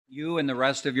You and the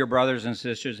rest of your brothers and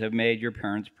sisters have made your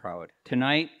parents proud.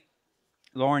 Tonight,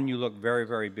 Lauren, you look very,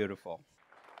 very beautiful.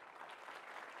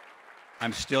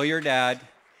 I'm still your dad,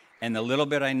 and the little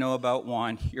bit I know about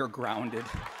Juan, you're grounded.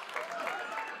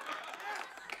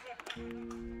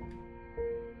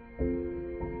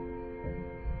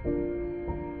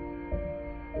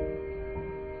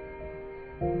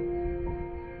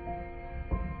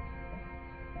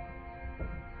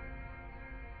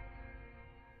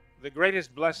 The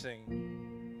greatest blessing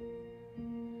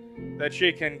that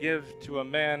she can give to a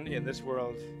man in this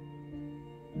world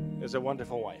is a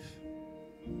wonderful wife.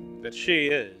 That she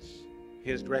is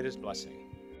his greatest blessing.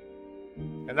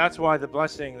 And that's why the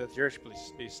blessing that the church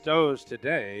bestows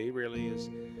today really is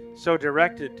so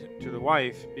directed to the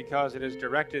wife, because it is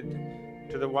directed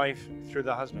to the wife through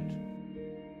the husband.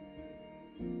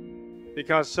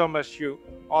 Because so must you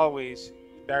always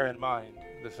bear in mind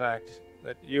the fact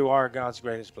that you are God's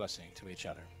greatest blessing to each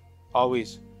other.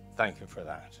 Always thank Him for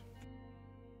that.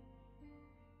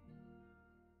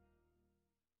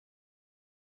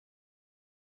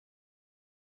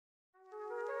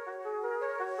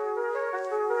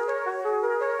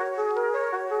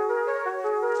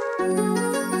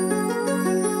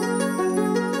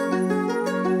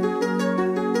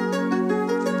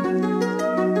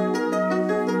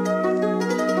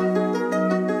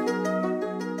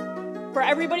 For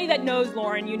everybody that knows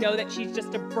Lauren, you know that she's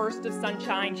just a burst of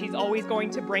sunshine. She's always going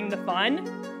to bring the fun.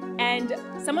 And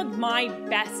some of my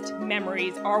best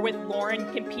memories are with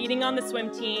Lauren competing on the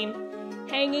swim team,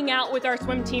 hanging out with our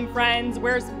swim team friends.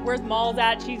 Where's Malls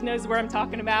at? She knows where I'm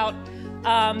talking about.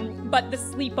 But the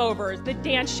sleepovers, the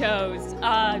dance shows,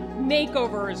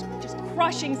 makeovers, just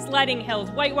crushing sledding hills,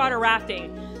 whitewater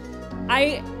rafting.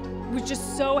 I was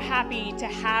just so happy to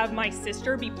have my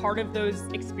sister be part of those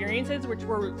experiences, which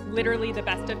were literally the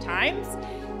best of times.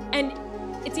 And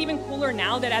it's even cooler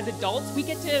now that as adults, we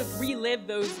get to relive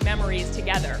those memories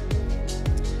together.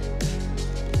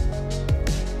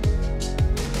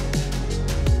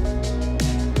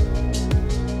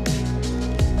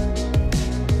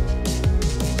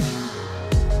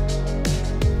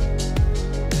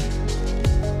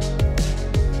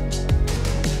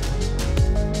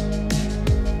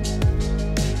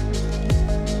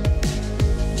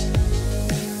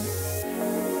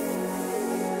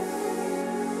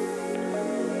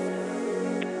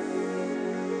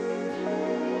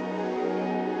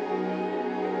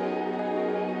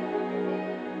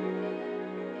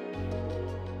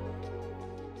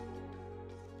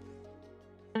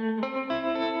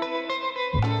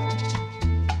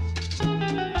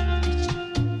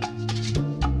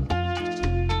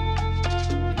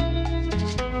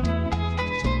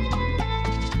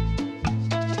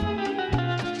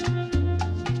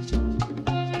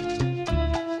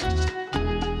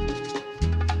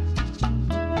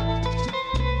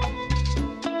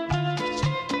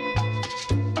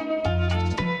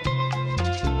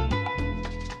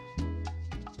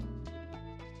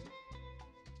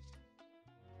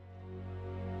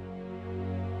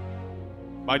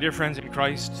 My dear friends in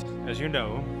Christ, as you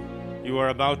know, you are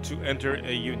about to enter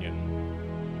a union.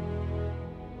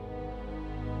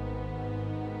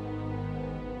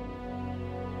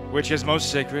 Which is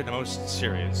most sacred and most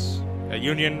serious. A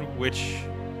union which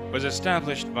was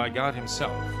established by God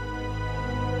Himself.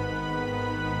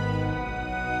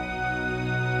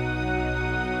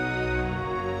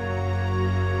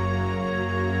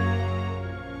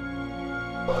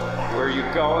 Where are you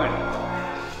going?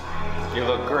 You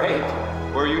look great.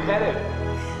 Where are you headed?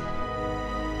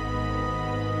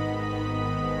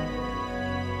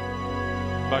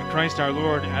 But Christ our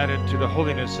Lord added to the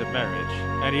holiness of marriage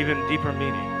an even deeper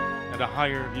meaning and a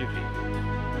higher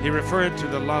beauty. He referred to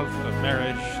the love of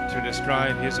marriage to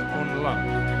describe His own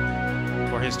love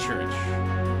for His church.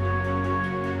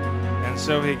 And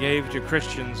so He gave to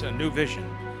Christians a new vision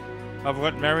of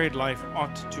what married life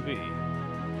ought to be.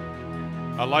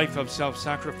 A life of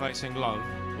self-sacrificing love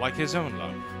like His own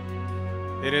love.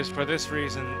 It is for this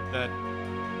reason that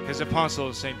His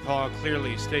apostle, St. Paul,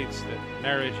 clearly states that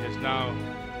marriage is now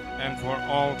and for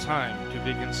all time to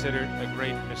be considered a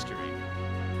great mystery.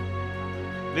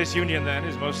 This union, then,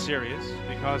 is most serious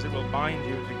because it will bind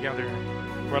you together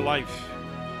for life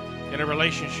in a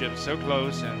relationship so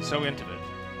close and so intimate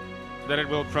that it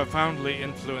will profoundly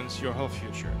influence your whole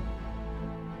future.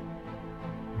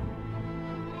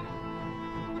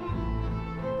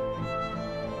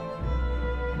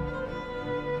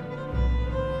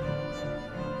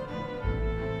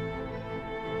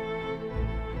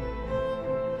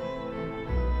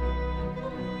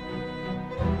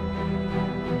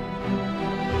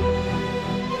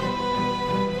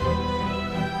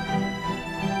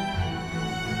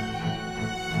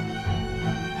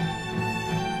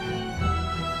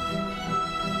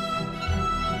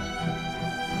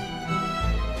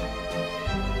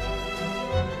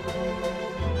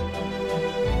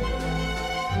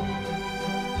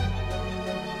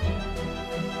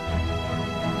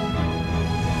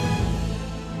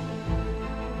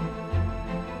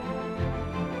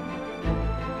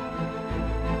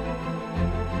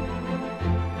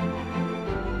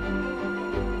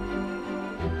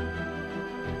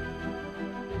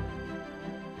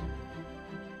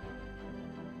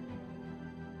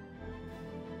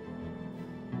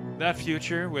 That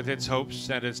future, with its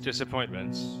hopes and its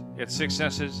disappointments, its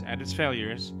successes and its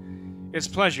failures, its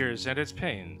pleasures and its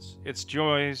pains, its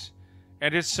joys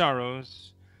and its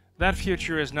sorrows, that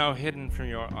future is now hidden from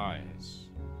your eyes.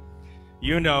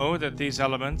 You know that these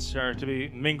elements are to be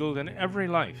mingled in every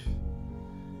life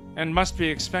and must be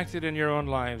expected in your own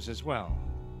lives as well.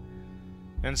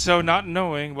 And so, not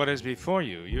knowing what is before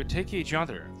you, you take each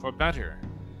other for better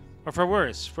or for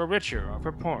worse, for richer or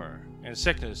for poorer, in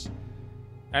sickness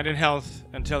and in health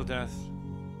until death.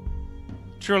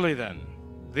 Truly then,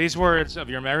 these words of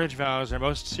your marriage vows are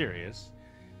most serious.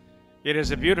 It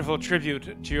is a beautiful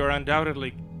tribute to your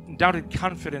undoubted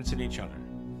confidence in each other,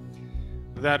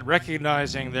 that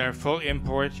recognizing their full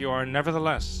import, you are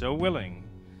nevertheless so willing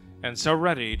and so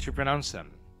ready to pronounce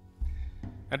them.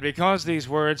 And because these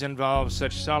words involve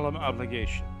such solemn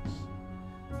obligations,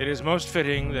 it is most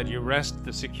fitting that you rest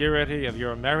the security of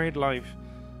your married life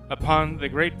upon the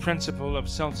great principle of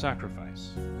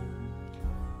self-sacrifice.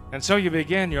 And so you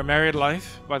begin your married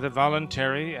life by the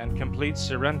voluntary and complete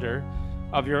surrender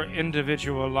of your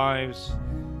individual lives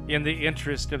in the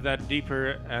interest of that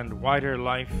deeper and wider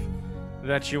life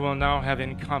that you will now have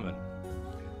in common.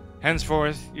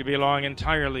 Henceforth, you belong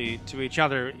entirely to each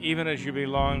other, even as you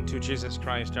belong to Jesus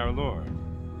Christ our Lord.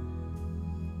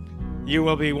 You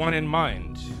will be one in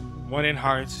mind, one in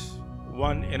heart,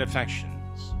 one in affections.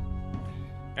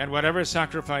 And whatever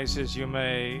sacrifices you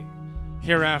may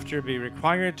hereafter be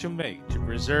required to make to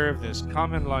preserve this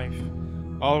common life,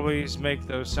 always make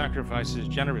those sacrifices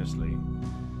generously.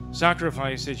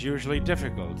 Sacrifice is usually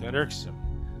difficult and irksome.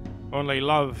 Only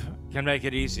love can make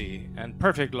it easy, and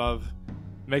perfect love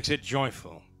makes it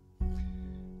joyful.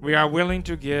 We are willing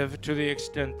to give to the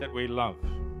extent that we love.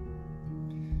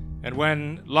 And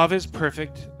when love is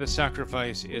perfect, the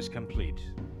sacrifice is complete.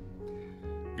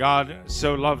 God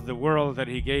so loved the world that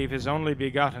he gave his only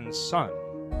begotten Son.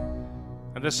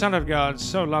 And the Son of God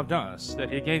so loved us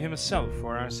that he gave himself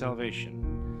for our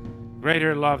salvation.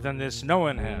 Greater love than this no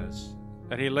one has,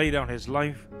 that he laid down his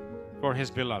life for his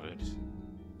beloved.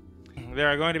 There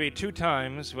are going to be 2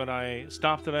 times when I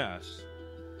stop the Mass,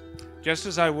 just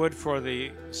as I would for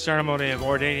the ceremony of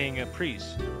ordaining a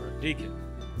priest or a deacon.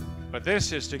 But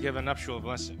this is to give a nuptial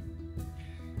blessing.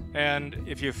 And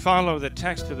if you follow the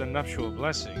text of the nuptial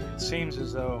blessing, it seems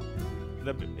as though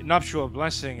the nuptial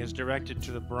blessing is directed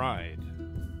to the bride,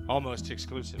 almost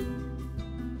exclusive.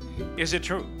 Is it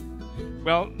true?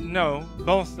 Well, no.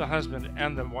 Both the husband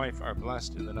and the wife are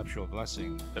blessed in the nuptial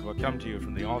blessing that will come to you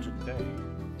from the altar today.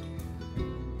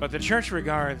 But the Church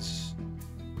regards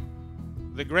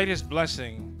the greatest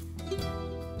blessing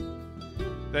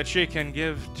that she can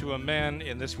give to a man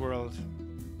in this world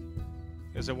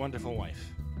is a wonderful wife.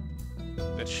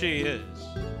 That she is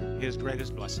his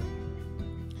greatest blessing.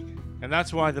 And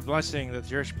that's why the blessing that the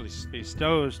Church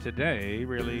bestows today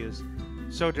really is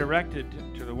so directed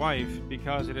to the wife,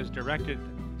 because it is directed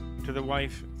to the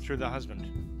wife through the husband.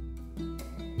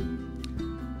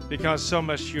 Because so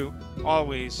must you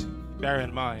always bear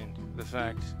in mind the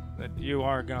fact that you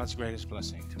are God's greatest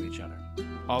blessing to each other.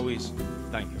 Always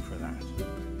thank you for that.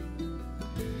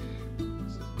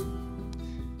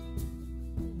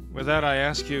 With that, I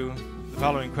ask you the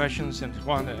following questions, and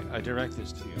Juan, I direct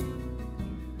this to you.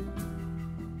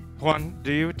 Juan,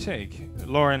 do you take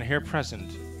Lauren here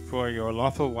present for your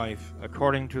lawful wife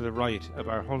according to the rite of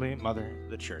our Holy Mother,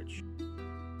 the Church?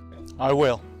 I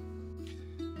will.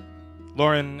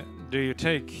 Lauren, do you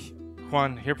take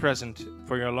Juan here present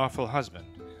for your lawful husband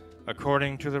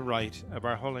according to the rite of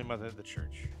our Holy Mother, the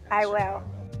Church? I will.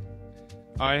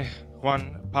 I,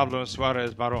 Juan Pablo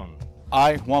Suarez Baron,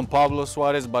 I, Juan Pablo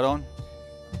Suarez Baron,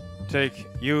 take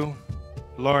you,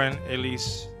 Lauren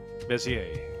Elise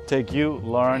Bezier, take you,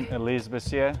 Lauren Elise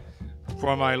Bessier,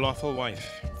 for my lawful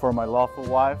wife, for my lawful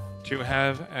wife, to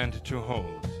have and to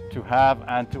hold, to have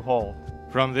and to hold,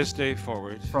 from this day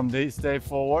forward, from this day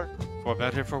forward, for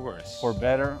better, for worse, for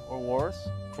better or worse,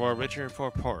 for richer,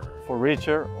 for poorer, for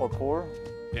richer or poor,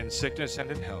 in sickness and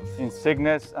in health, in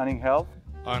sickness and in health,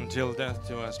 until death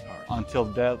do us part. until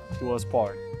death do us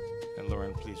part. And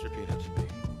Lauren, please repeat after me.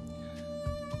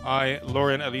 I,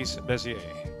 Lauren Elise Bezier,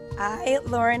 I,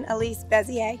 Lauren Elise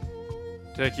Bezier,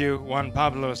 take you, Juan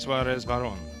Pablo Suarez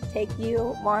Baron, take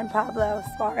you, Juan Pablo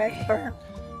Suarez Baron,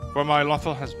 for my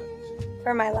lawful husband,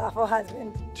 for my lawful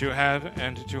husband, to have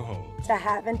and to hold, to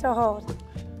have and to hold,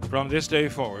 from this day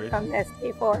forward, from this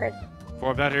day forward,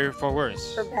 for better, for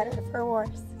worse, for better, for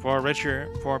worse, for richer,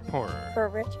 for poorer, for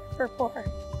richer, for poorer,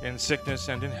 in sickness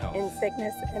and in health, in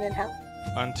sickness and in health,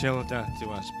 until death do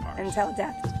us part. until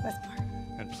death do us part.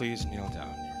 And please kneel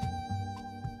down.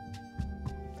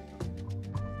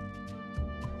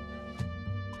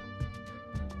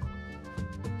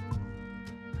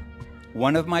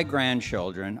 One of my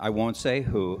grandchildren, I won't say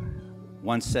who,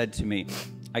 once said to me,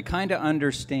 I kind of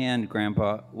understand,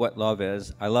 Grandpa, what love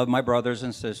is. I love my brothers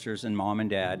and sisters and mom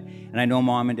and dad, and I know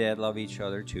mom and dad love each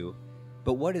other too.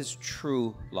 But what is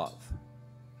true love?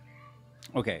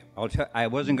 Okay, I'll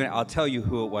tell you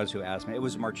who it was who asked me. It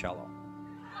was Marcello.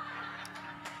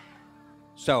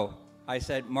 So I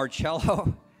said,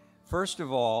 Marcello, first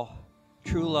of all,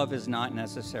 true love is not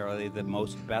necessarily the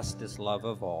most bestest love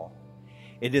of all.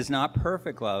 It is not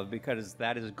perfect love because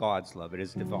that is God's love. It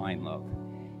is divine love.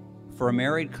 For a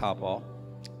married couple,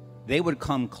 they would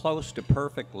come close to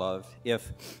perfect love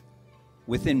if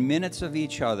within minutes of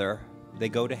each other, they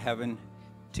go to heaven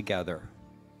together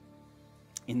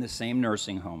in the same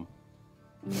nursing home,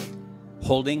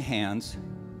 holding hands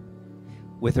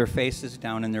with their faces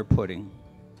down in their pudding.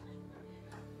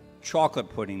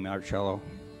 Chocolate pudding, Marcello.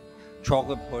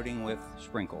 Chocolate pudding with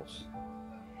sprinkles.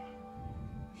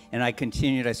 And I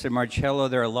continued, I said, Marcello,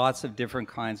 there are lots of different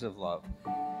kinds of love.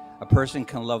 A person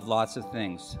can love lots of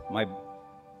things.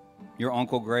 Your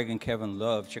Uncle Greg and Kevin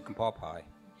love chicken pot pie.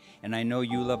 And I know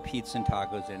you love pizza and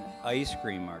tacos and ice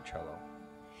cream, Marcello.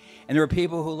 And there are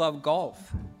people who love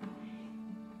golf.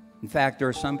 In fact, there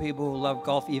are some people who love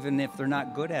golf even if they're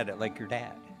not good at it, like your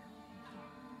dad.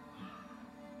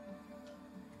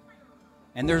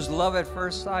 And there's love at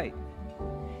first sight.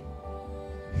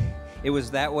 It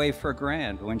was that way for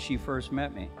Grand when she first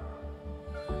met me.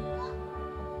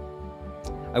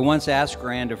 I once asked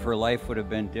Grand if her life would have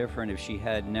been different if she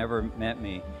had never met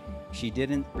me. She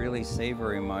didn't really say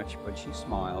very much, but she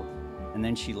smiled. And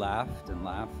then she laughed and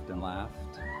laughed and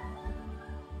laughed.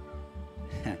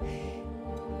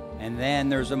 And then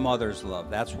there's a mother's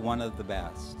love. That's one of the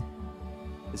best.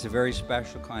 It's a very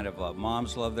special kind of love.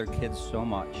 Moms love their kids so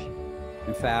much.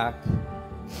 In fact,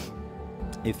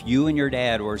 if you and your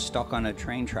dad were stuck on a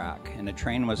train track and a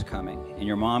train was coming and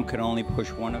your mom could only push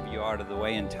one of you out of the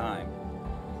way in time,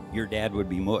 your dad would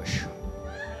be mush.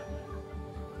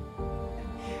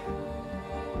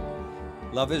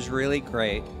 Love is really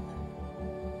great.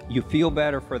 You feel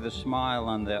better for the smile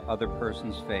on the other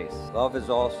person's face. Love is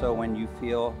also when you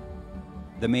feel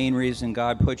the main reason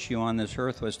God put you on this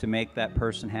earth was to make that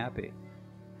person happy.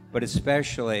 But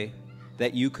especially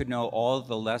that you could know all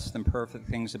the less than perfect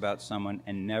things about someone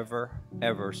and never,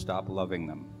 ever stop loving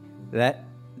them.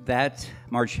 That,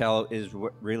 Marcello, is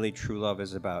what really true love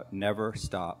is about. Never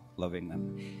stop loving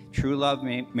them. True love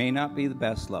may not be the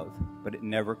best love, but it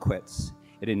never quits.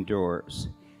 It endures.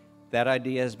 That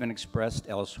idea has been expressed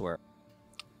elsewhere.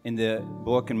 In the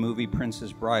book and movie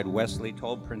Princess Bride, Wesley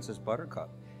told Princess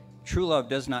Buttercup, true love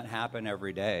does not happen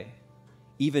every day.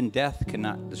 Even death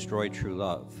cannot destroy true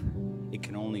love. It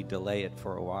can only delay it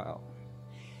for a while.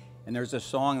 And there's a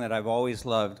song that I've always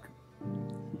loved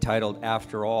titled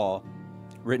After All,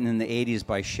 written in the 80s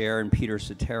by Cher and Peter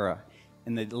Cetera.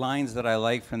 And the lines that I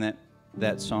like from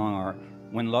that song are,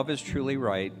 when love is truly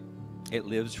right, it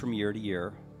lives from year to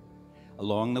year.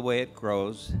 Along the way it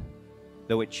grows,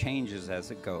 though it changes as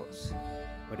it goes,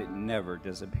 but it never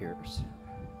disappears.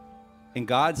 And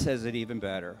God says it even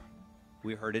better.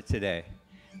 We heard it today.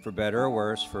 For better or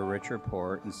worse, for rich or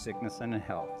poor, in sickness and in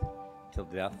health, till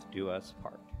death do us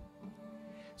part.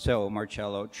 So,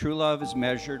 Marcello, true love is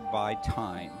measured by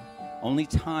time. Only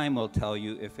time will tell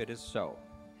you if it is so.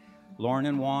 Lauren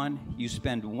and Juan, you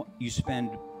spent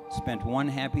one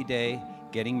happy day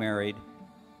getting married,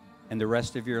 and the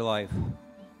rest of your life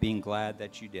being glad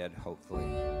that you did, hopefully.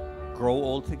 Grow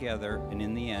old together, and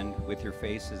in the end, with your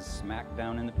faces smack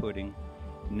down in the pudding,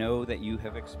 know that you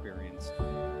have experienced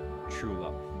true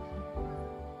love.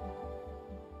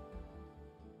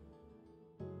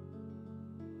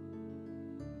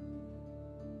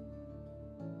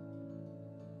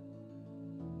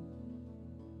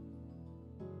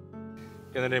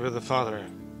 In the name of the Father,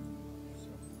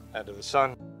 and of the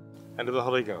Son, and of the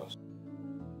Holy Ghost.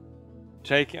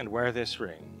 Take and wear this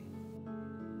ring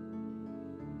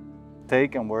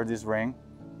Take and wear this ring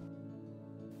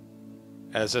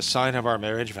as a sign of our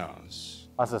marriage vows.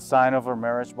 as a sign of our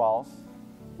marriage vows.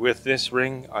 With this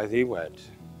ring I thee wed,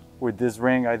 With this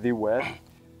ring I thee wed,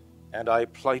 and I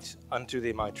plight unto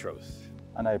thee my troth.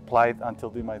 and I plight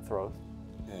unto thee my troth.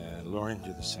 Lauren,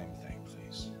 do the same thing,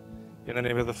 please. In the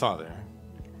name of the Father,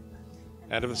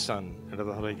 and of the Son, and of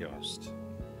the Holy Ghost.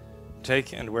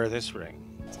 Take and wear this ring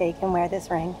Take and wear this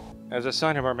ring as a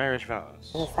sign of our marriage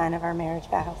vows. as a sign of our marriage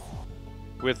vows.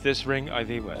 With this ring I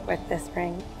thee wed, With this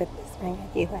ring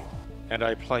I thee wed, and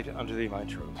I plight unto thee my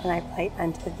troth. and I plight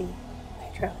unto thee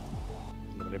my troth.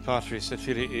 In nomine Patris et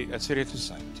Filii et Spiritus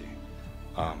Sancti.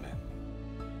 Amen.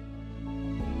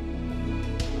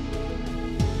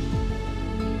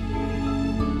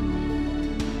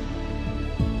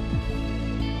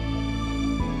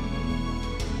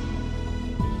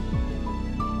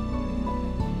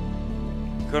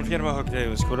 Confirma hoc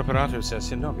Deus, cur operatus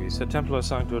es in nobis, et templo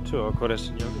sancto tuo, cur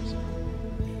est in nobis.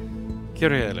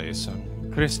 Kyrie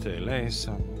eleison, Christe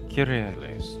eleison, Kyrie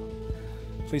eleison.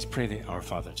 Please pray the Our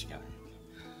Father together.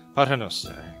 Pater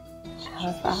noster.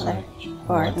 Our Father,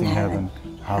 who Who art in heaven,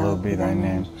 hallowed be thy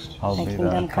name. Thy Hallowed be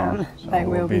kingdom thy come, thy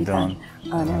will be done,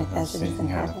 on earth as it is in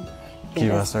heaven.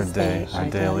 Give us our day our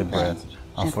daily bread,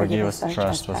 and forgive us our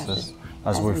trespasses,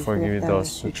 as we forgive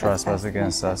those who trespass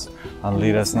against us. And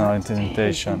lead us not into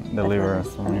temptation, deliver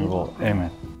us from evil.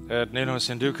 Amen. Et ne nos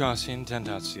inducas in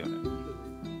tentationem.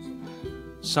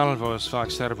 Salvos fac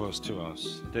servos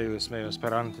tuos, Deus meus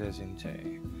sperantes in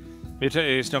te. Vita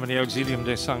eis Domini auxilium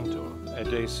de sancto, et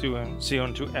de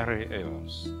sion tu ere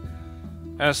eos.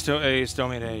 Esto eis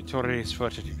Domine torris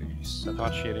fortitivis, a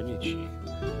pace nemici.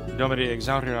 Domini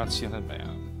exauri rationem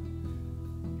meam.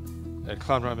 Et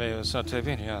clamora meus a te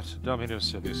veniat,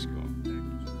 Dominus obiscum.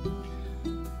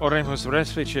 Oremus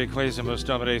respice quesimus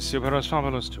Domine superos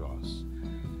famulus tuos.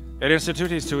 Et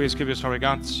institutis tuis quibus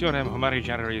obligationem humani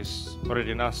generis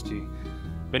ordinasti,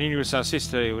 benignus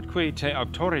assiste ut qui te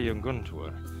auctorium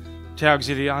guntur, te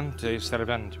auxiliante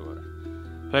serventur,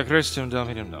 per Christum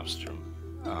Dominum nostrum.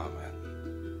 Amen.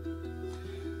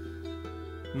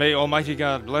 May Almighty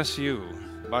God bless you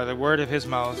by the word of his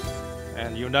mouth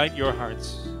and unite your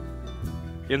hearts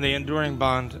in the enduring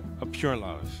bond of pure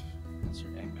love.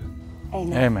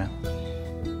 Amen. Amen.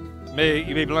 Amen. May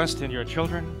you be blessed in your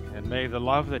children, and may the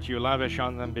love that you lavish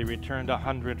on them be returned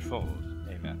 100-fold.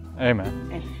 Amen.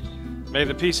 Amen. May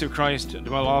the peace of Christ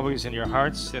dwell always in your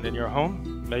hearts and in your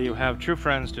home. May you have true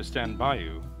friends to stand by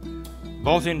you,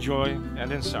 both in joy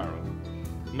and in sorrow.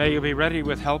 May you be ready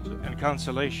with help and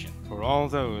consolation for all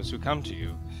those who come to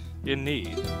you in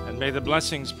need, and may the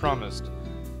blessings promised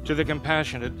to the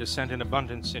compassionate descend in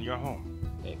abundance in your home.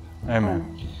 Amen.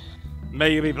 Amen.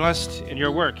 May you be blessed in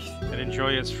your work and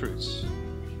enjoy its fruits.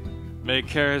 May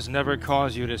cares never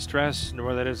cause you distress,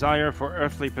 nor the desire for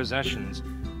earthly possessions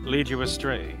lead you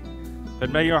astray.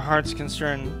 But may your heart's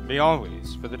concern be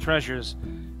always for the treasures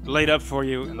laid up for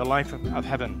you in the life of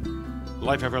heaven,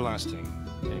 life everlasting.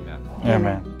 Amen.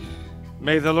 Amen.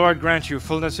 May the Lord grant you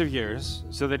fullness of years,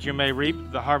 so that you may reap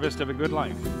the harvest of a good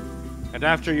life. And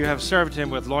after you have served him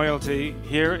with loyalty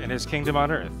here in his kingdom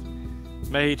on earth,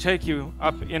 may he take you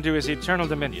up into his eternal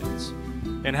dominions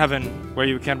in heaven, where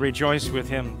you can rejoice with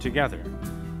him together,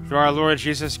 through our Lord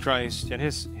Jesus Christ and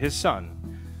his Son,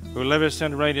 who livest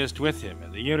and reignest with him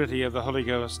in the unity of the Holy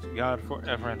Ghost, God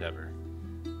forever and ever.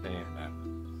 Amen.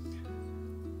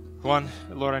 Juan,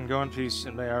 Laurent, go in peace,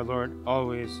 and may our Lord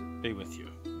always be with you.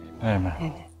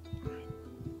 Amen.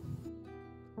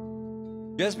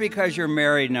 Just because you're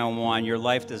married now, Juan, your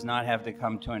life does not have to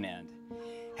come to an end.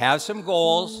 Have some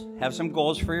goals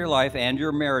for your life and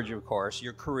your marriage, of course,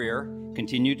 your career.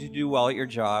 Continue to do well at your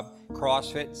job.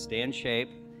 CrossFit, stay in shape.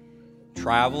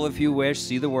 Travel if you wish,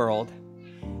 see the world.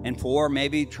 And 4,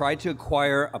 maybe try to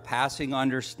acquire a passing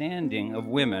understanding of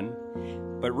women,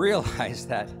 but realize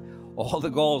that all the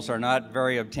goals are not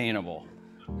very obtainable.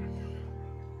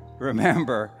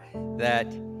 Remember that,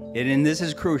 and this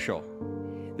is crucial,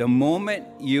 the moment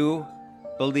you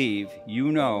believe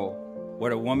you know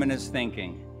what a woman is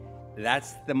thinking,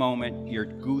 that's the moment your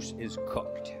goose is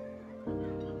cooked.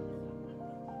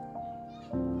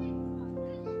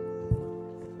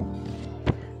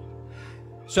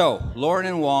 So, Laurent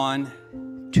and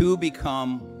Juan, 2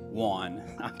 become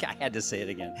 1. I had to say it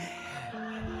again.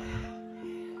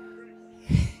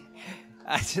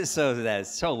 That's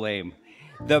so lame.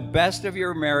 The best of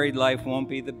your married life won't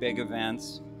be the big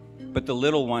events, but the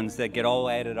little ones that get all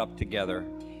added up together.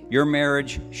 Your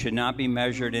marriage should not be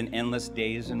measured in endless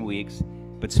days and weeks,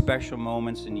 but special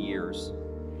moments and years.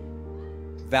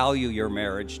 Value your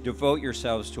marriage. Devote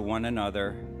yourselves to one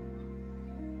another.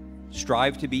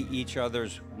 Strive to be each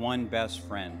other's one best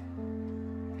friend.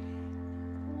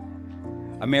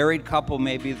 A married couple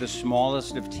may be the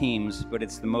smallest of teams, but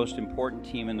it's the most important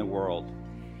team in the world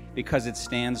because it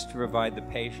stands to provide the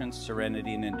patience,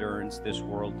 serenity, and endurance this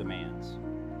world demands.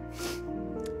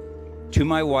 To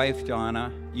my wife,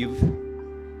 Donna, you've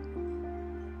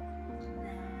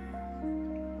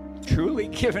truly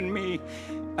given me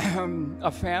a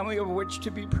family of which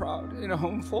to be proud and a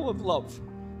home full of love.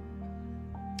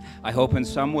 I hope in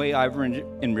some way I've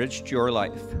enriched your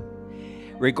life.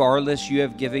 Regardless, you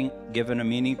have given a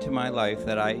meaning to my life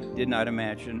that I did not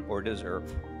imagine or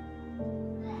deserve.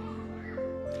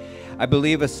 I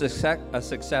believe a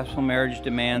successful marriage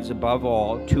demands, above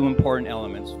all, 2 important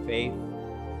elements: faith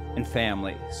and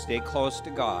family. Stay close to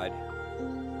God.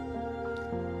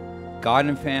 God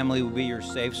and family will be your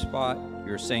safe spot,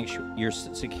 your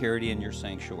security, and your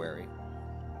sanctuary.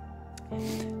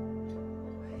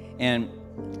 And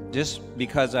just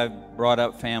because I've brought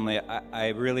up family, I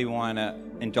really want to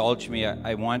indulge me.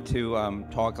 I want to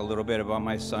talk a little bit about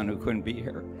my son who couldn't be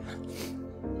here.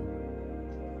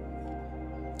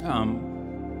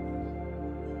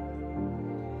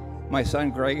 My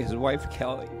son Greg, his wife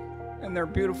Kelly, and their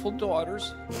beautiful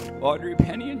daughters, Audrey,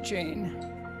 Penny, and Jane.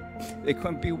 They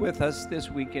couldn't be with us this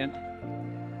weekend.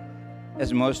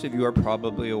 As most of you are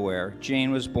probably aware,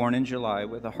 Jane was born in July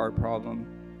with a heart problem.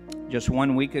 Just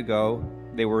 1 week ago,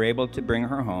 they were able to bring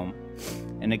her home,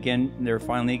 and again, they're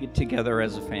finally together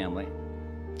as a family.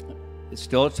 It's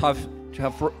still a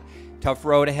tough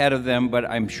road ahead of them, but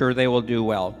I'm sure they will do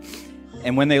well.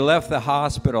 And when they left the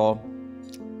hospital,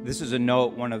 this is a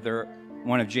note one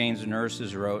of Jane's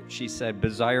nurses wrote. She said,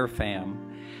 "Bizarre fam,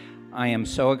 I am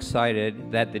so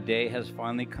excited that the day has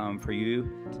finally come for you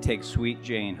to take sweet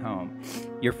Jane home.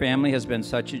 Your family has been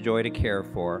such a joy to care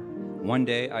for. One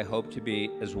day I hope to be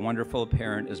as wonderful a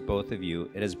parent as both of you.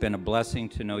 It has been a blessing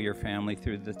to know your family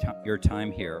through your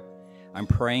time here. I'm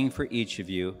praying for each of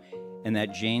you and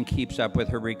that Jane keeps up with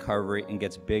her recovery and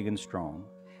gets big and strong.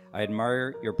 I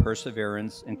admire your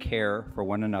perseverance and care for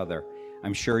one another.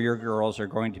 I'm sure your girls are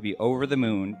going to be over the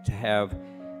moon to have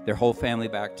their whole family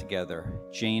back together.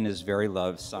 Jane is very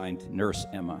loved." Signed, Nurse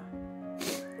Emma.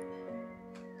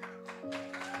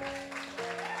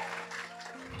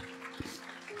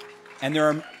 And there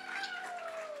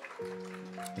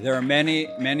are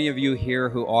many of you here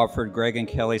who offered Greg and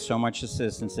Kelly so much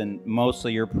assistance and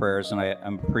mostly your prayers, and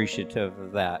I'm appreciative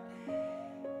of that.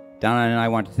 Donna and I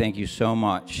want to thank you so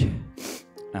much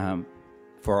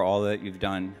for all that you've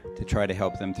done to try to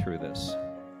help them through this.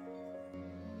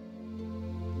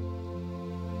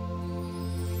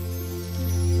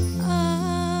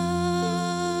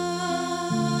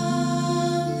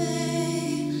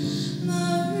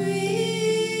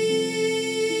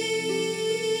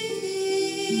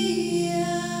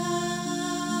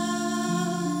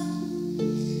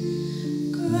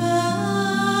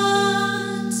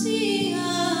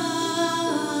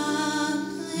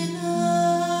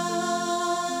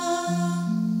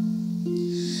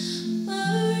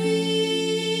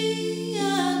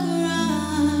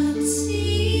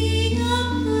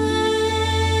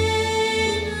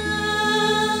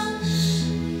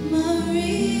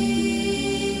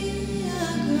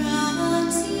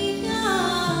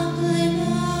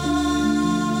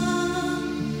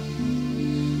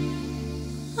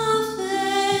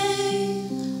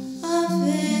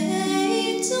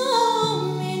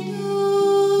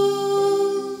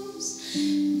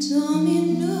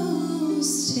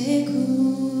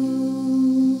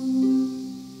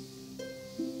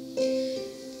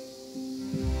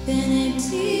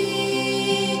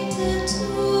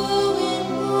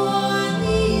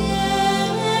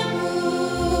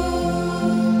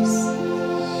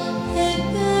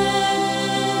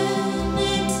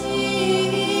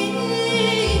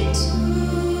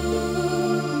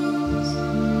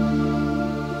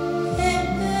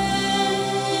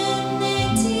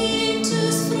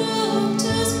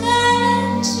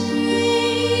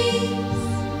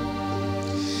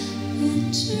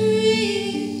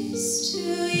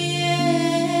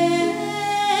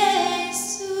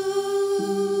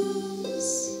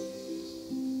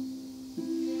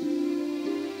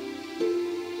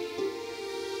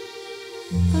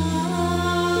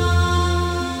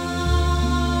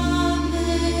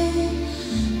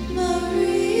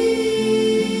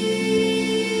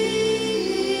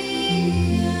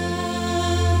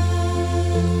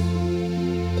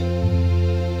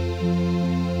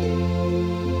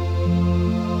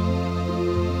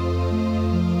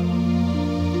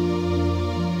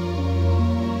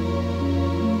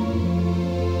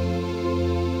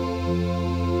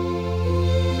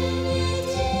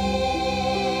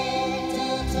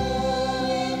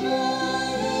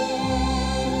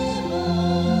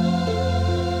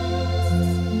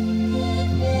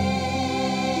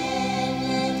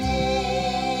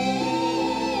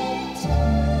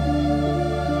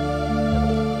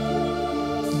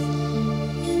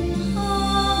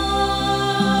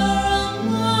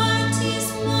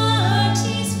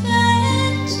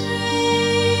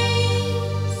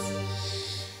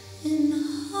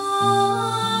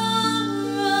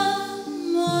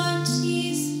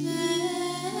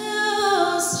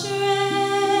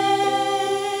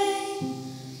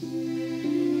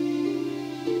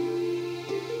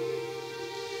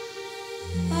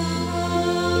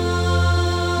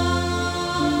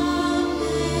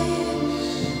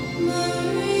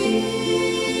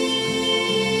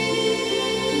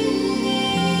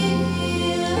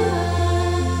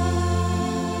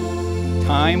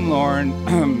 Lauren,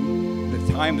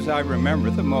 the times I remember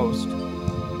the most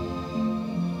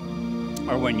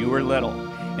or when you were little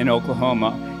in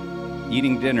Oklahoma,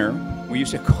 eating dinner, we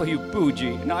used to call you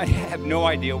Bougie, and I have no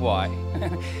idea why.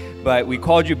 But we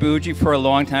called you Bougie for a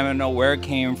long time. I don't know where it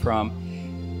came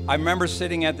from. I remember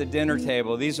sitting at the dinner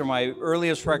table. These are my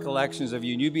earliest recollections of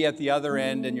you. And you'd be at the other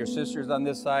end, and your sister's on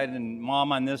this side, and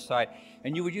Mom on this side.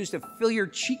 And you would used to fill your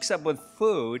cheeks up with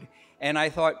food. And I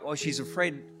thought, oh, she's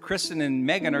afraid Kristen and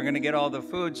Megan are going to get all the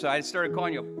food. So I started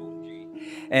calling you Bougie.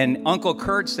 And Uncle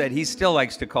Kurt said he still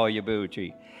likes to call you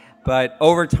Bougie. But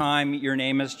over time, your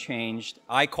name has changed.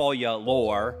 I call you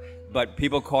Lore, but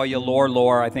people call you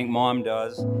Lore. I think Mom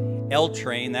does.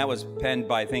 L-Train, that was penned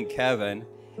by, I think, Kevin.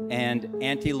 And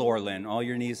Auntie Lorlin, all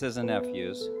your nieces and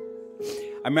nephews.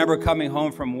 I remember coming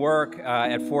home from work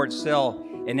at Fort Sill,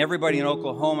 and everybody in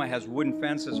Oklahoma has wooden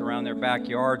fences around their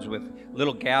backyards with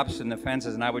little gaps in the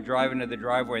fences, and I would drive into the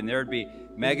driveway, and there'd be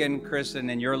Megan, Kristen,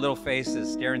 and your little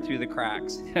faces staring through the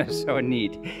cracks. So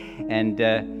neat.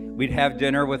 And we'd have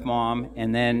dinner with Mom,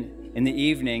 and then in the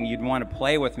evening, you'd want to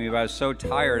play with me, but I was so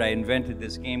tired, I invented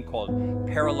this game called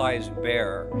Paralyzed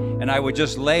Bear. And I would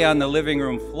just lay on the living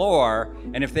room floor,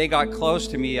 and if they got close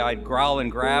to me, I'd growl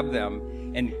and grab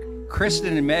them. And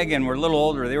Kristen and Megan were a little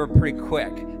older, they were pretty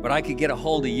quick, but I could get a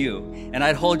hold of you. And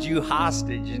I'd hold you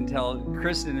hostage until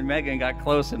Kristen and Megan got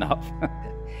close enough.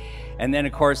 And then,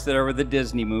 of course, there were the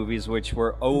Disney movies, which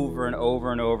were over and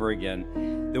over and over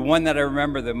again. The one that I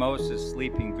remember the most is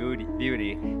Sleeping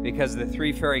Beauty, because the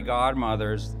three fairy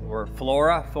godmothers were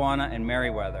Flora, Fauna, and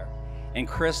Merryweather. And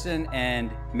Kristen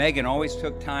and Megan always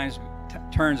took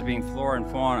turns being Flora and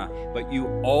Fauna, but you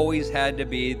always had to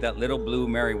be that little blue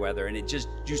Merryweather, and it just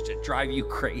used to drive you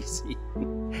crazy.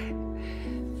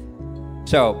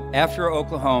 So after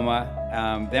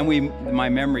Oklahoma, then my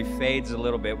memory fades a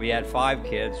little bit. We had 5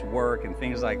 kids, work, and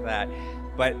things like that.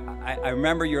 But I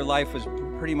remember your life was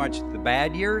pretty much the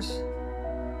bad years,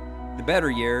 the better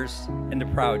years, and the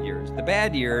proud years. The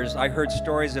bad years, I heard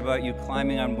stories about you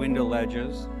climbing on window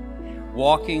ledges,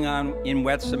 walking in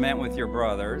wet cement with your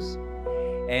brothers,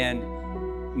 and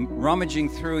rummaging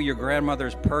through your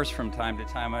grandmother's purse from time to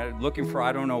time, looking for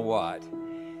I don't know what.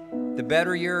 The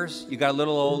better years, you got a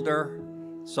little older,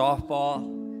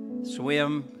 softball,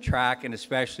 swim, track, and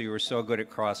especially you were so good at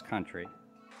cross country.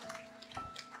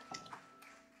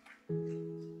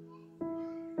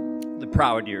 The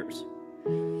proud years.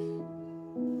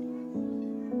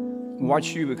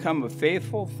 Watched you become a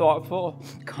faithful, thoughtful,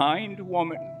 kind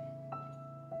woman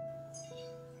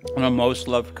and a most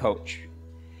loved coach.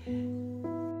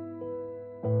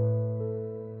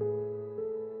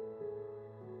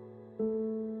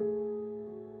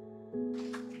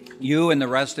 You and the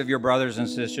rest of your brothers and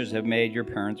sisters have made your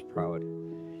parents proud.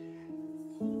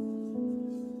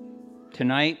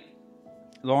 Tonight,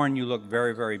 Lauren, you look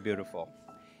very, very beautiful.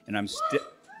 And I'm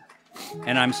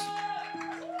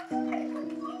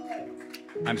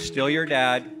still your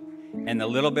dad, and the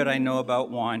little bit I know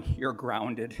about Juan, you're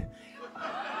grounded.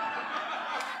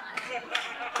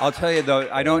 I'll tell you though,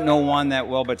 I don't know Juan that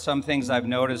well, but some things I've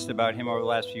noticed about him over the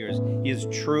last few years. He is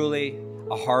truly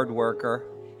a hard worker.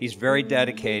 He's very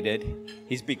dedicated.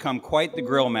 He's become quite the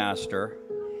grill master.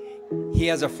 He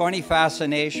has a funny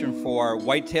fascination for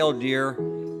white-tailed deer,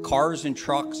 cars and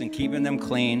trucks, and keeping them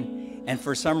clean. And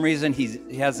for some reason,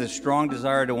 he has a strong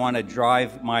desire to want to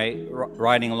drive my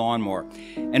riding lawnmower.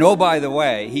 And oh, by the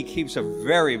way, he keeps a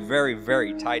very, very,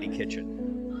 very tidy kitchen.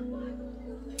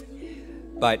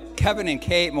 But Kevin and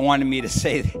Kate wanted me to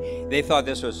say they thought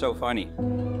this was so funny.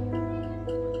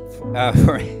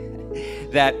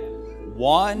 That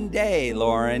one day,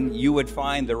 Lauren, you would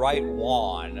find the right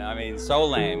Juan. I mean, so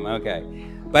lame. Okay.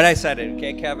 But I said it.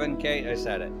 Okay, Kevin, Kate, I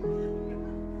said it.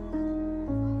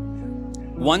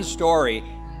 One story,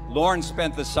 Lauren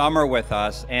spent the summer with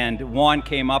us, and Juan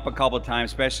came up a couple of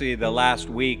times, especially the last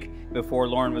week before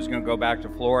Lauren was going to go back to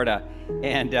Florida.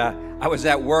 And I was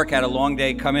at work, had a long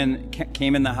day,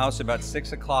 came in the house about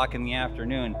 6 o'clock in the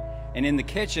afternoon. And in the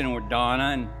kitchen were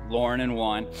Donna and Lauren and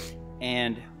Juan.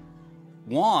 And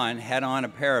Juan had on a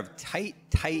pair of tight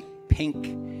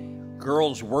pink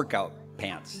girls' workout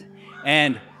pants.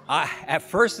 And at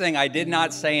first thing, I did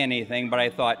not say anything, but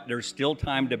I thought, there's still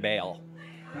time to bail.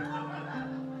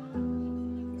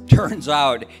 Turns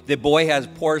out the boy has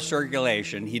poor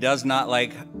circulation. He does not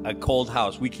like a cold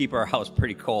house. We keep our house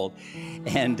pretty cold.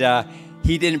 And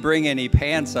he didn't bring any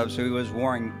pants up, so he was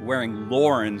wearing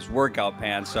Lauren's workout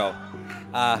pants. So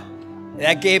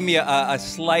that gave me a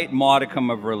slight modicum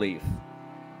of relief.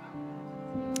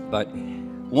 But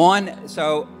Juan,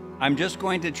 so I'm just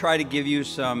going to try to give you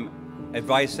some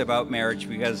advice about marriage,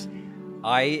 because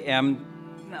I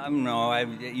don't know,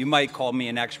 you might call me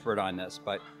an expert on this,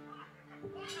 but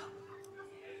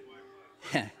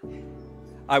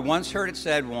I once heard it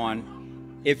said,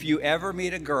 Juan, if you ever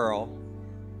meet a girl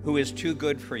who is too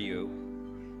good for you,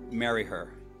 marry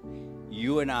her.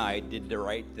 You and I did the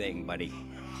right thing, buddy.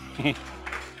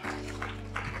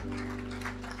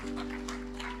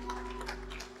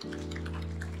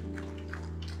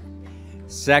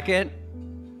 Second,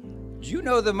 do you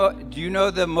know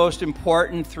the most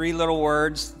important 3 little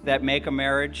words that make a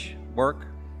marriage work?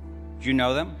 Do you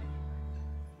know them?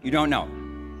 You don't know.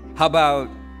 How about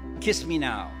kiss me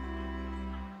now?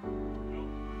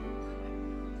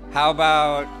 How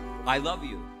about I love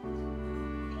you?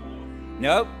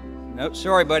 Nope,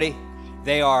 sorry, buddy.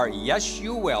 They are yes,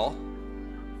 you will,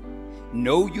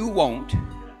 no, you won't,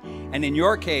 and in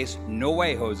your case, no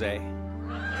way, Jose.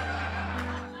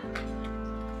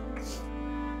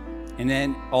 And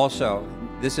then also,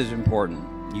 this is important.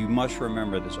 You must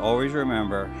remember this. Always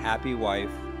remember, happy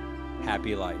wife,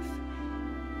 happy life.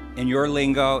 In your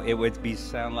lingo, it would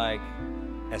sound like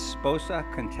esposa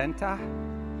contenta,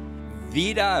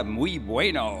 vida muy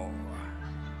bueno.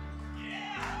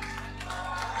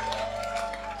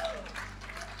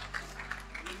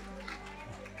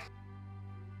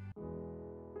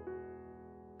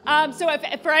 So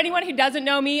for anyone who doesn't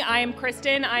know me, I am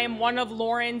Kristen. I am one of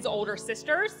Lauren's older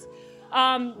sisters.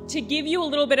 To give you a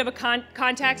little bit of a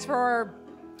context for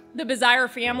the Bizarre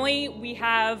family, we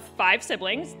have 5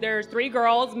 siblings. There's 3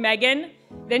 girls, Megan,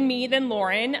 then me, then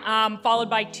Lauren, followed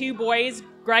by 2 boys,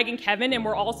 Greg and Kevin, and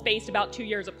we're all spaced about 2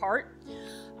 years apart.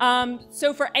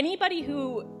 So for anybody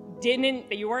who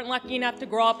you weren't lucky enough to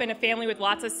grow up in a family with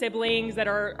lots of siblings that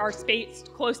are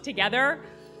spaced close together,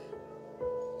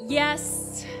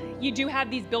 yes, you do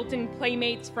have these built-in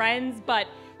playmates, friends, but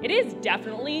it is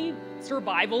definitely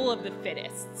survival of the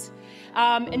fittest.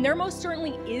 And there most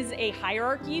certainly is a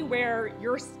hierarchy where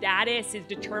your status is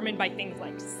determined by things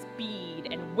like speed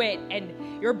and wit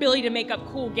and your ability to make up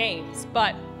cool games.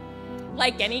 But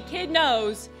like any kid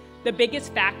knows, the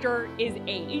biggest factor is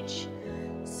age.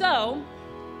 So,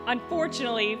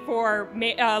 unfortunately for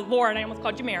Lauren, I almost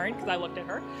called you Marin because I looked at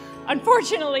her.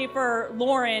 Unfortunately for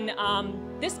Lauren,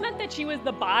 this meant that she was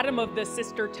the bottom of the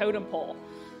sister totem pole.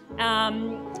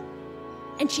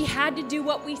 And she had to do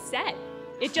what we said.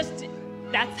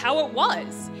 That's how it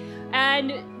was.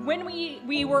 And when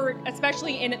we were,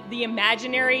 especially in the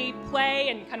imaginary play,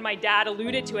 and kind of my dad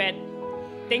alluded to it,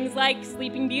 things like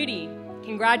Sleeping Beauty.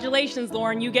 Congratulations,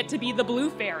 Lauren, you get to be the blue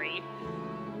fairy.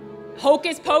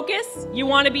 Hocus Pocus, you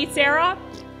want to be Sarah?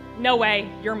 No way,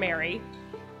 you're Mary.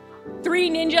 3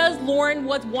 Ninjas, Lauren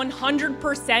was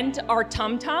 100% our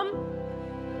Tum Tum.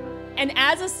 And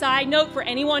as a side note, for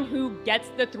anyone who gets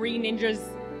the 3 Ninjas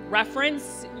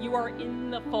reference, you are in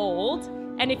the fold.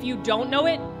 And if you don't know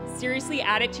it, seriously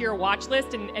add it to your watch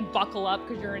list and buckle up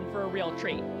because you're in for a real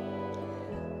treat.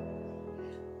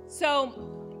 So,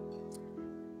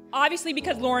 obviously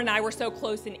because Lauren and I were so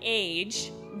close in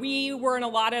age, we were in a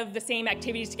lot of the same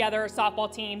activities together,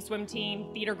 softball team, swim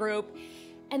team, theater group.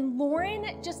 And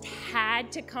Lauren just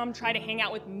had to come try to hang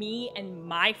out with me and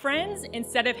my friends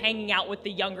instead of hanging out with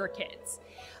the younger kids.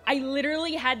 I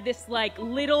literally had this like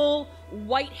little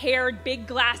white-haired, big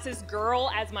glasses girl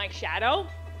as my shadow,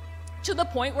 to the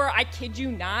point where, I kid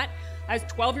you not, I was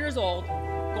 12 years old,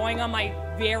 going on my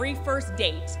very first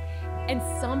date, and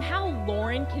somehow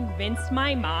Lauren convinced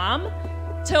my mom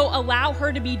to allow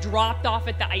her to be dropped off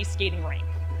at the ice skating rink.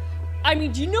 I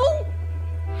mean, do you know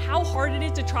how hard it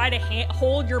is to try to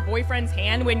hold your boyfriend's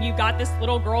hand when you got this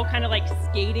little girl kind of like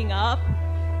skating up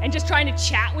and just trying to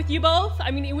chat with you both?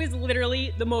 I mean, it was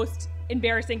literally the most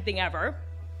embarrassing thing ever.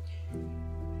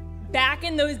 Back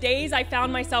in those days, I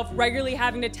found myself regularly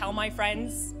having to tell my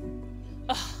friends,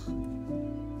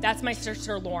 that's my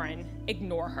sister Lauren,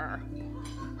 ignore her.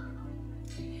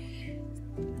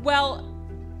 Well,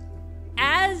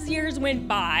 as years went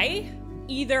by,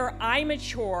 either I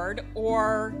matured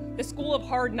or the School of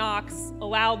Hard Knocks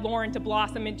allowed Lauren to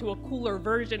blossom into a cooler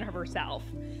version of herself.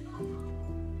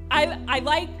 I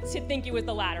like to think it was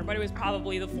the latter, but it was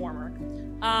probably the former.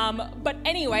 But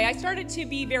anyway, I started to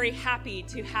be very happy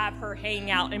to have her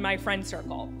hang out in my friend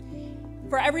circle.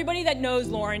 For everybody that knows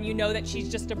Lauren, you know that she's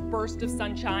just a burst of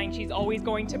sunshine. She's always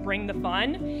going to bring the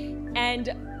fun.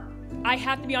 And I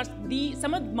have to be honest,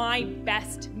 some of my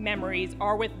best memories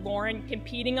are with Lauren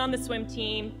competing on the swim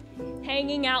team,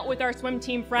 hanging out with our swim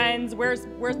team friends. Where's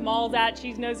Malls at?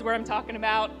 She knows where I'm talking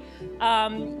about.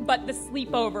 But the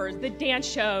sleepovers, the dance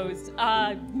shows,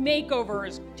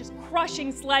 makeovers, just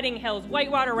crushing sledding hills,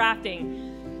 whitewater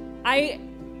rafting. I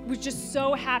was just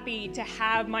so happy to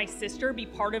have my sister be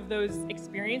part of those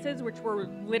experiences, which were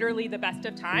literally the best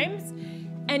of times.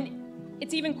 And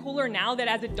it's even cooler now that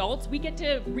as adults, we get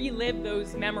to relive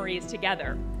those memories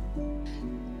together.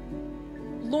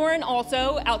 Lauren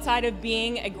also, outside of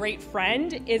being a great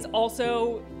friend, is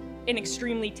also an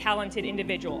extremely talented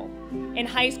individual. In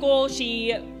high school,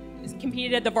 she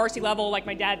competed at the varsity level, like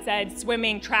my dad said,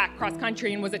 swimming, track, cross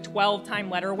country, and was a 12-time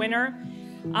letter winner.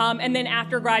 And then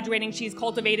after graduating, she's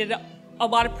cultivated a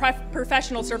lot of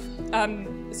professional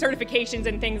certifications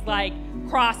in things like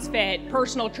CrossFit,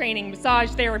 personal training, massage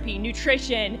therapy,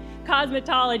 nutrition,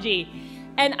 cosmetology.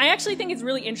 And I actually think it's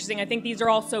really interesting. I think these are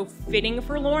all so fitting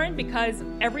for Lauren because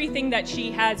everything that she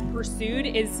has pursued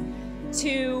is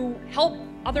to help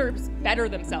others better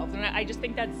themselves. And I just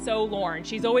think that's so Lauren.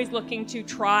 She's always looking to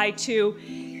try to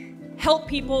help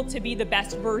people to be the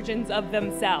best versions of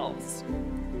themselves.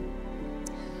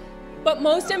 But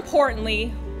most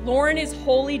importantly, Lauren is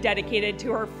wholly dedicated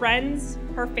to her friends,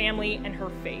 her family, and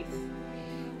her faith.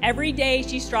 Every day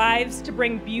she strives to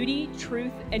bring beauty,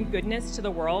 truth, and goodness to the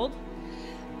world.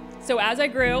 So as I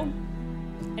grew,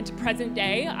 and to present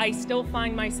day, I still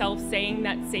find myself saying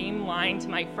that same line to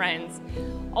my friends,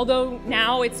 although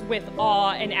now it's with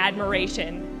awe and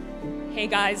admiration. Hey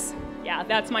guys, yeah,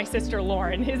 that's my sister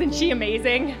Lauren. Isn't she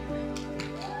amazing?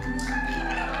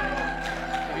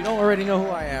 If you don't already know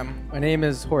who I am, my name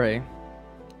is Jorge,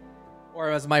 or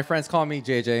as my friends call me,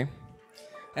 JJ,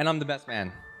 and I'm the best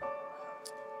man.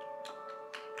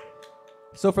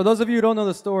 So for those of you who don't know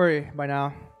the story by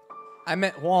now, I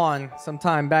met Juan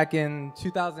sometime back in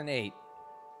 2008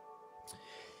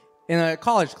 in a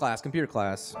college class, computer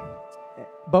class,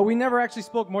 but we never actually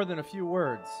spoke more than a few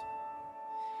words.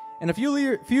 And a few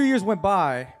years went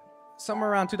by, somewhere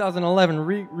around 2011,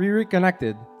 we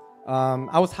reconnected.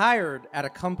 I was hired at a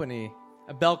company,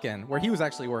 a Belkin, where he was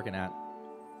actually working at.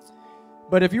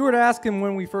 But if you were to ask him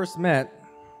when we first met,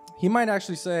 he might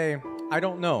actually say, I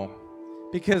don't know,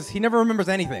 because he never remembers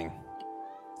anything.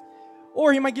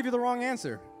 Or he might give you the wrong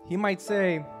answer. He might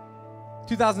say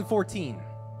 2014.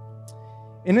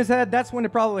 In his head, that's when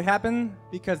it probably happened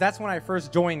because that's when I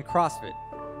first joined CrossFit.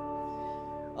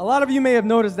 A lot of you may have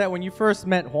noticed that when you first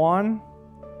met Juan,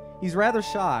 he's rather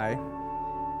shy,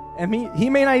 and he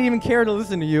may not even care to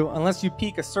listen to you unless you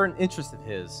pique a certain interest of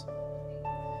his.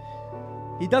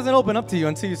 He doesn't open up to you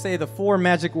until you say the 4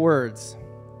 magic words,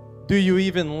 do you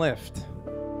even lift?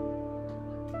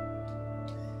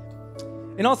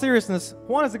 In all seriousness,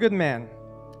 Juan is a good man.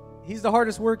 He's the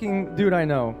hardest working dude I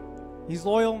know. He's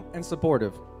loyal and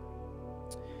supportive.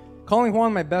 Calling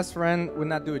Juan my best friend would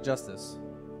not do it justice.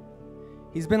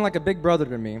 He's been like a big brother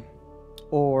to me,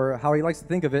 or how he likes to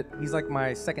think of it, he's like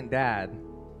my second dad.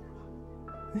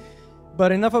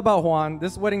 But enough about Juan.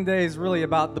 This wedding day is really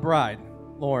about the bride,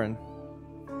 Lauren.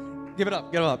 Give it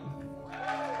up, give it up.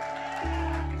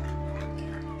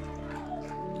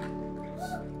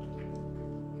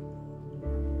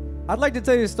 I'd like to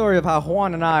tell you a story of how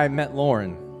Juan and I met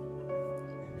Lauren.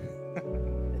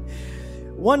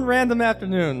 One random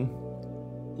afternoon,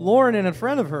 Lauren and a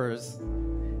friend of hers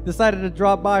decided to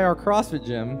drop by our CrossFit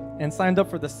gym and signed up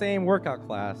for the same workout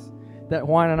class that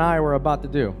Juan and I were about to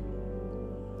do.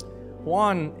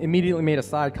 Juan immediately made a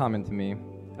side comment to me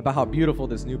about how beautiful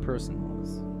this new person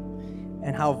was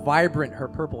and how vibrant her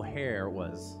purple hair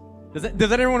was.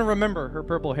 Does anyone remember her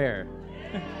purple hair?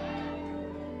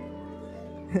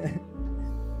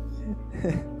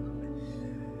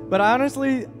 But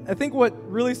honestly, I think what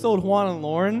really sold Juan and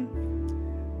Lauren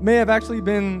may have actually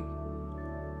been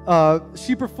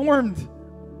she performed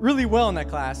really well in that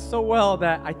class, so well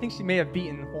that I think she may have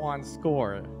beaten Juan's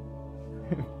score.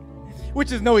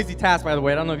 Which is no easy task, by the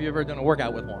way. I don't know if you've ever done a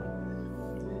workout with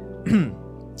Juan.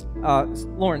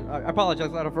 Lauren, I apologize,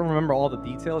 I don't remember all the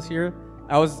details here.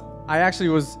 I actually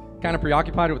was kind of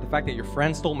preoccupied with the fact that your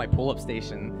friend stole my pull-up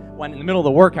station when in the middle of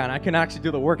the workout, and I couldn't actually do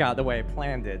the workout the way I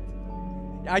planned it.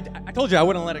 I told you I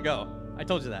wouldn't let it go. I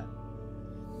told you that.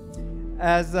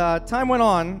 As time went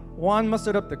on, Juan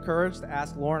mustered up the courage to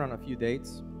ask Lauren on a few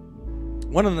dates,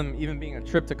 one of them even being a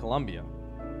trip to Colombia.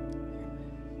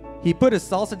 He put his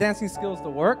salsa dancing skills to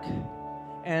work,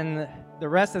 and the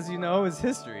rest, as you know, is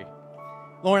history.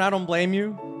 Lauren, I don't blame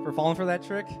you for falling for that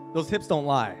trick. Those hips don't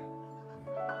lie.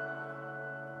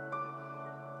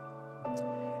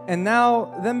 And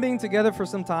now, them being together for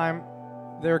some time,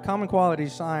 their common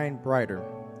qualities shine brighter.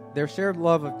 Their shared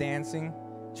love of dancing,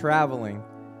 traveling,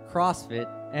 CrossFit,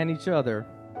 and each other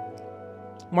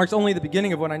marks only the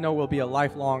beginning of what I know will be a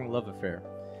lifelong love affair.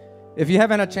 If you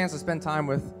haven't had a chance to spend time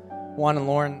with Juan and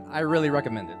Lauren, I really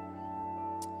recommend it.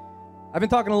 I've been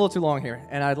talking a little too long here,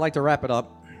 and I'd like to wrap it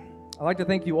up. I'd like to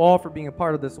thank you all for being a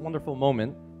part of this wonderful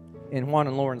moment in Juan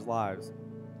and Lauren's lives.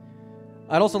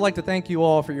 I'd also like to thank you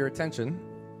all for your attention.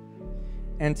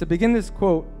 And to begin this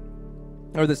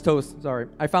toast,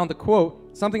 I found a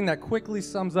quote, something that quickly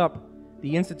sums up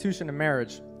the institution of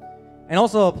marriage, and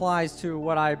also applies to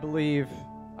what I believe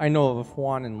I know of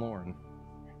Juan and Lauren.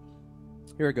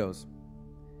 Here it goes.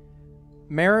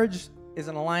 Marriage is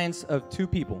an alliance of two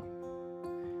people,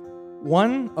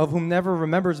 one of whom never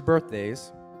remembers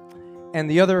birthdays, and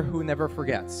the other who never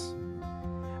forgets.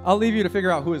 I'll leave you to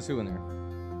figure out who is who in there.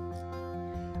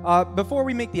 Before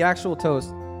we make the actual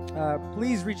toast,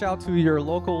 please reach out to your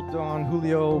local Don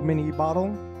Julio mini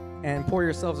bottle and pour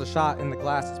yourselves a shot in the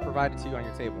glass that's provided to you on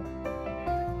your table.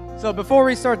 So before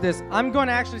we start this, I'm going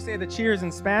to actually say the cheers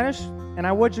in Spanish, and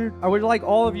I would like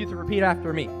all of you to repeat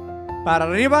after me. Para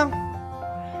arriba,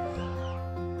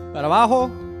 para abajo,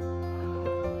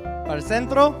 para el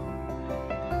centro,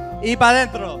 y para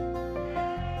dentro.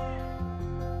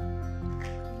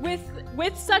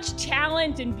 With such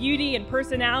talent and beauty and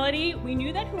personality, we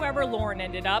knew that whoever Lauren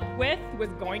ended up with was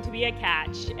going to be a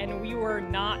catch, and we were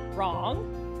not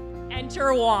wrong.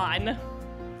 Enter Juan.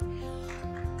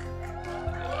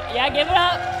 Yeah, give it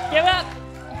up. Give it up.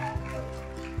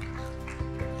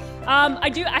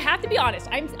 I have to be honest.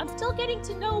 I'm still getting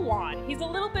to know Juan. He's a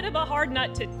little bit of a hard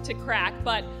nut to crack,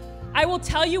 but I will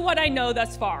tell you what I know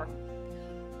thus far.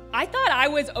 I thought I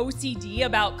was OCD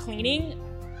about cleaning.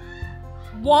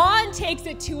 Juan takes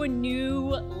it to a new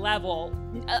level.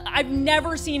 I've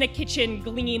never seen a kitchen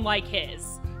gleam like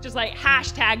his. Just like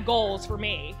 #goals for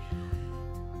me.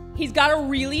 He's got a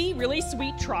really, really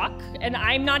sweet truck, and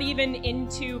I'm not even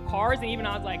into cars, and even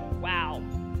I was like, wow,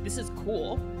 this is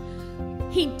cool.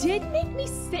 He did make me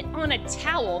sit on a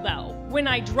towel, though, when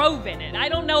I drove in it. I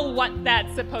don't know what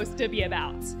that's supposed to be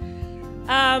about.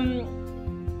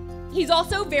 He's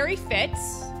also very fit.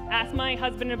 Asked my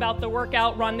husband about the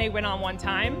workout run they went on one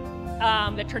time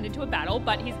that turned into a battle,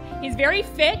 but he's very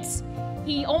fit.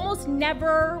 He almost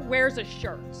never wears a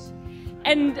shirt.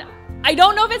 And I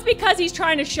don't know if it's because he's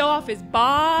trying to show off his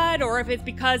bod or if it's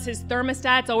because his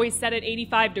thermostat's always set at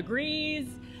 85 degrees.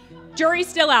 Jury's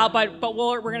still out, but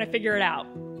we're going to figure it out.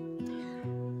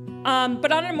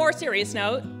 But on a more serious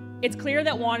note, it's clear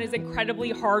that Juan is an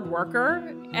incredibly hard worker,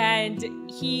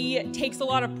 and he takes a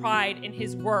lot of pride in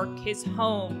his work, his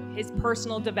home, his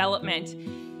personal development.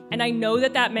 And I know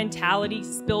that mentality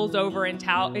spills over into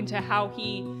how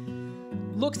he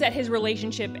looks at his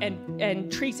relationship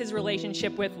and treats his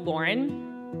relationship with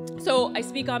Lauren. So I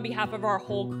speak on behalf of our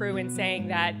whole crew in saying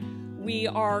that we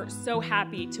are so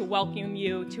happy to welcome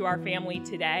you to our family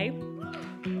today.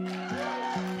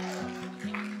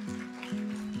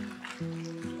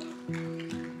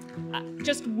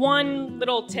 Just one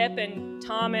little tip, and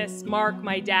Thomas, Mark,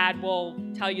 my dad will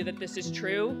tell you that this is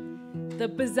true. The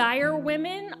Bizarre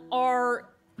women are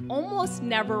almost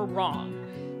never wrong.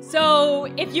 So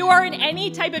if you are in any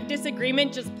type of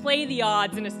disagreement, just play the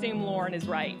odds and assume Lauren is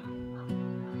right.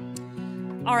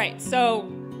 All right, so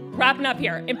wrapping up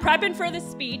here. In prepping for this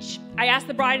speech, I asked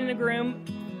the bride and the groom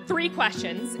 3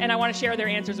 questions, and I want to share their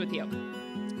answers with you.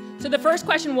 So the first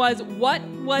question was, what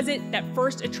was it that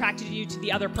first attracted you to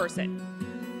the other person?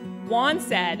 Juan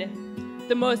said,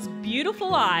 the most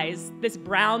beautiful eyes this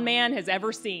brown man has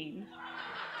ever seen.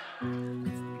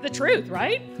 The truth,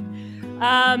 right?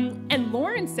 And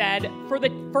Lauren said, for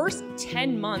the first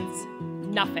 10 months,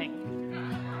 nothing.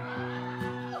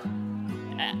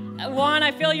 Juan,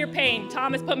 I feel your pain.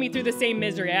 Thomas put me through the same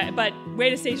misery, but way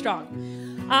to stay strong.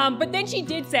 But then she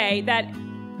did say that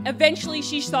eventually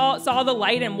she saw the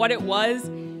light, and what it was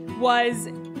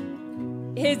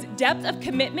his depth of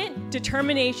commitment,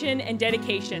 determination, and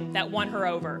dedication that won her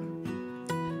over.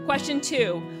 Question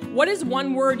 2, what is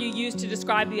one word you use to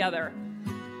describe the other?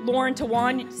 Lauren to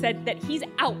Juan said that he's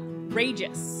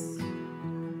outrageous.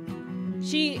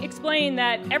 She explained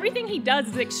that everything he does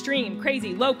is extreme,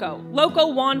 crazy, loco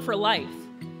Juan for life.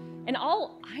 And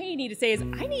all I need to say is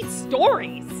I need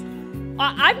stories.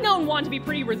 I've known Juan to be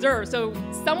pretty reserved, so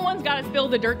someone's got to spill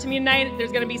the dirt to me tonight.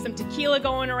 There's going to be some tequila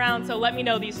going around, so let me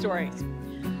know these stories.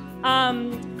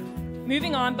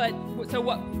 Moving on, so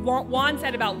what Juan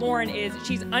said about Lauren is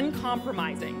she's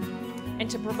uncompromising. And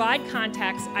to provide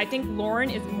context, I think Lauren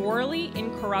is morally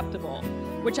incorruptible,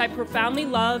 which I profoundly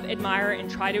love, admire, and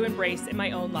try to embrace in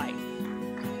my own life.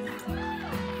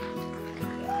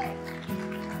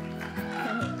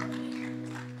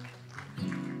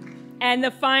 And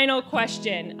the final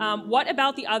question, what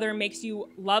about the other makes you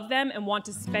love them and want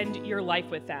to spend your life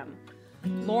with them?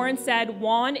 Lauren said,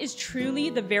 Juan is truly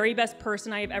the very best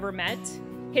person I have ever met.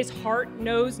 His heart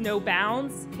knows no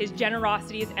bounds. His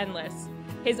generosity is endless.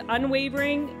 His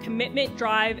unwavering commitment,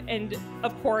 drive, and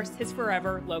of course, his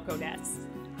forever loco-ness.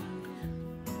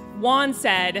 Juan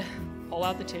said, pull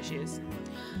out the tissues.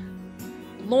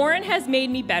 Lauren has made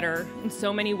me better in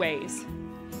so many ways.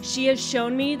 She has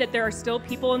shown me that there are still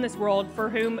people in this world for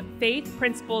whom faith,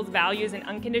 principles, values, and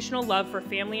unconditional love for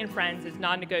family and friends is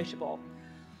non-negotiable.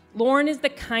 Lauren is the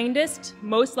kindest,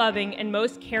 most loving, and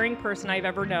most caring person I've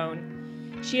ever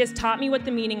known. She has taught me what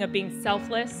the meaning of being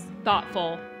selfless,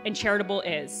 thoughtful, and charitable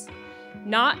is.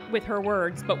 Not with her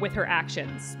words, but with her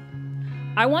actions.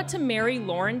 I want to marry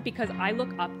Lauren because I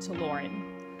look up to Lauren.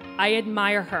 I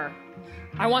admire her.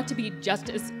 I want to be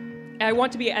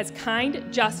as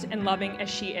kind, just, and loving as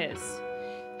she is.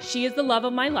 She is the love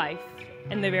of my life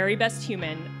and the very best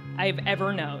human I've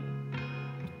ever known.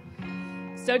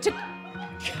 So to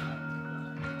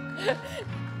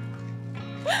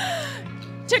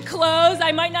close,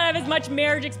 I might not have as much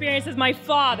marriage experience as my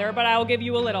father, but I will give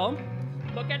you a little.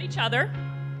 Look at each other.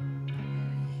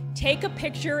 Take a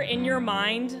picture in your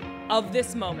mind of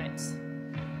this moment.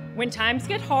 When times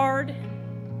get hard,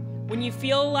 when you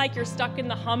feel like you're stuck in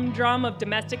the humdrum of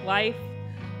domestic life,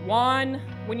 Juan,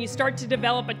 when you start to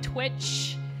develop a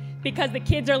twitch because the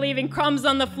kids are leaving crumbs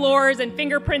on the floors and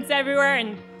fingerprints everywhere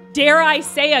and, dare I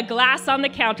say, a glass on the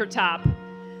countertop.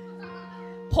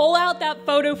 Pull out that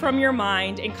photo from your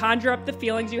mind and conjure up the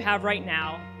feelings you have right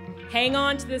now. Hang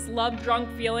on to this love-drunk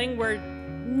feeling where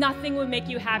nothing would make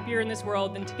you happier in this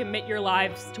world than to commit your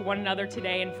lives to one another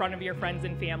today in front of your friends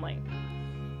and family.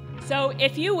 So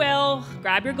if you will,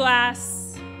 grab your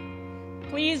glass.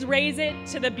 Please raise it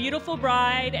to the beautiful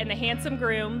bride and the handsome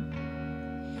groom.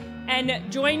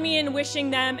 And join me in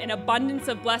wishing them an abundance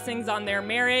of blessings on their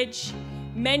marriage,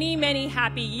 many, many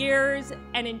happy years,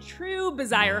 and in true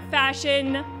Bizarre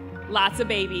fashion, lots of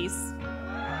babies.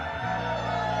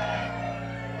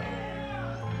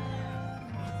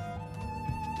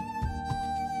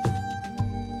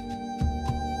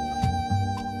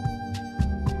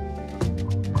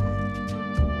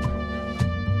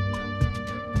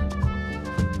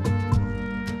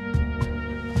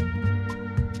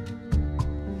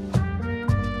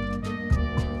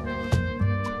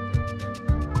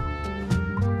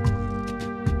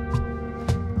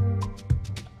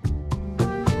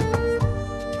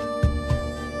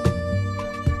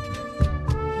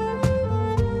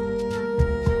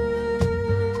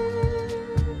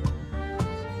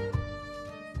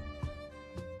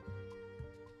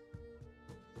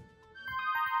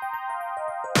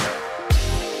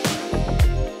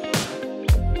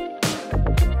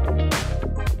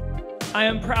 I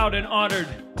am proud and honored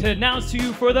to announce to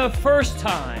you for the first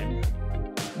time,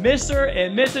 Mr.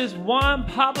 and Mrs. Juan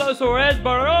Pablo Suarez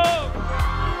Barón.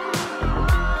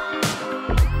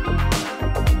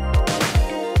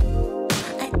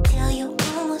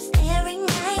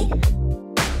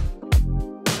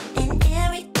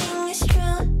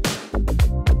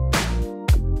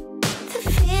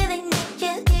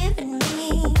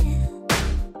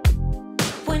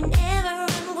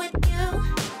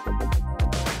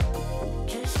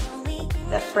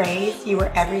 The phrase, "you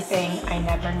were everything I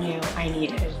never knew I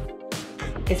needed,"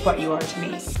 is what you are to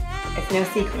me. It's no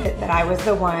secret that I was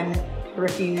the one who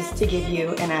refused to give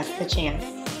you and us the chance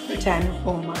for 10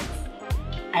 whole months.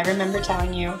 I remember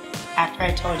telling you, after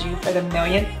I told you for the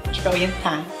millionth, trillionth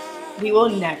time, we will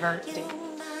never date.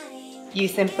 You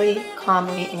simply,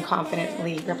 calmly, and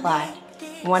confidently replied,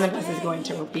 one of us is going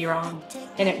to be wrong,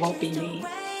 and it won't be me.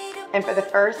 And for the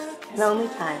first and only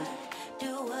time,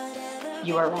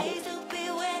 you were right.